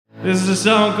This is a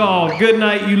song called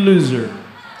Goodnight You Loser.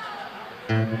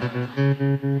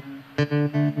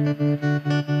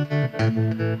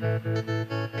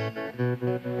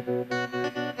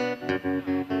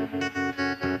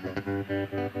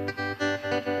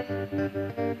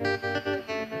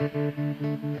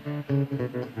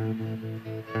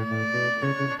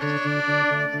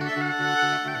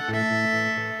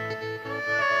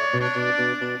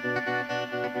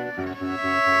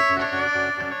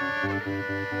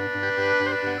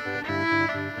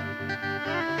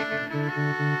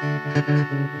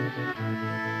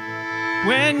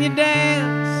 When you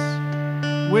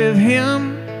dance with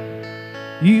him,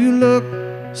 you look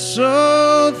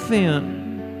so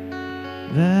thin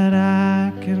that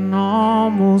I can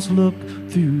almost look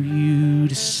through you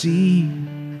to see.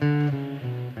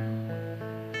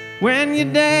 When you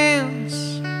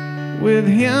dance with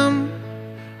him,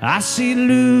 I see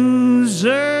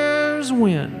losers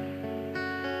win,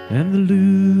 and the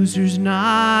loser's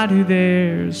not who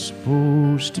they're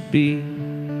supposed to be.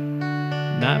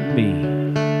 Not me.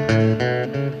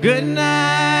 Good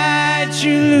night,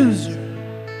 you loser,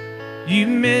 you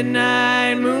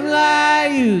midnight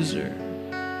moonlight user.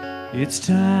 It's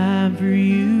time for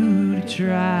you to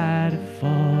try to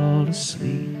fall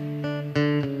asleep.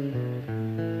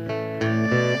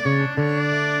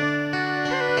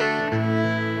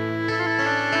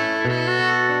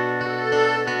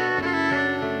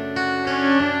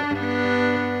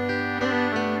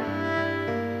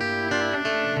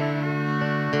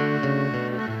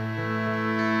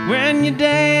 When you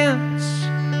dance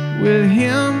with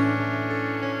him,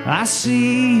 I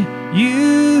see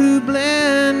you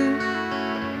blend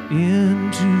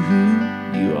into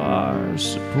who you are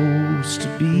supposed to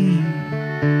be.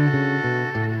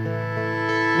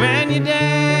 When you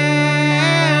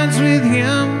dance with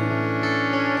him,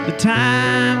 the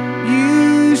time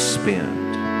you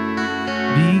spend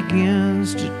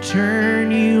begins to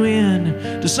turn you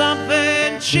into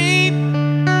something cheap,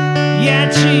 yeah,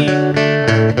 cheap.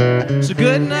 So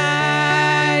good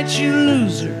night, you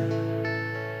loser,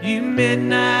 you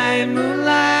midnight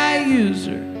moonlight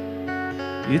user.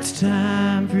 It's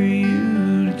time for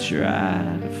you to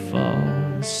try to fall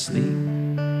asleep.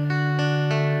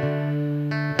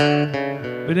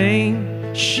 But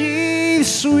ain't she the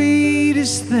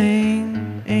sweetest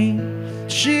thing? Ain't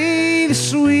she the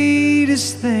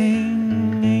sweetest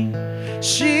thing? Ain't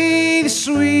she the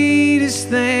sweetest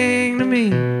thing to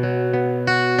me?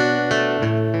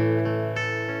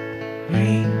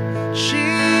 Ain't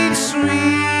she the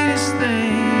sweetest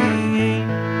thing?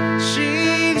 Ain't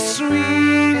she the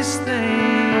sweetest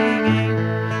thing?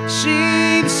 Ain't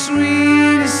she the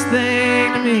sweetest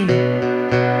thing to me?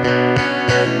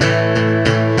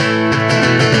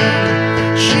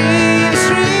 She the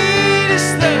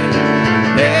sweetest thing.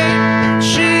 Ain't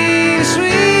she the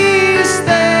sweetest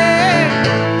thing?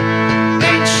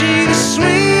 Ain't she the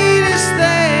sweetest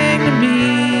thing to me?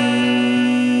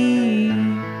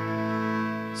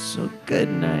 So good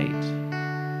night,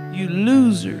 you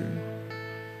loser,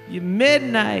 you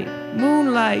midnight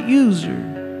moonlight user.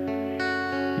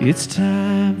 It's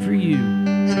time for you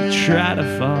to try to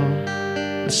fall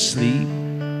asleep.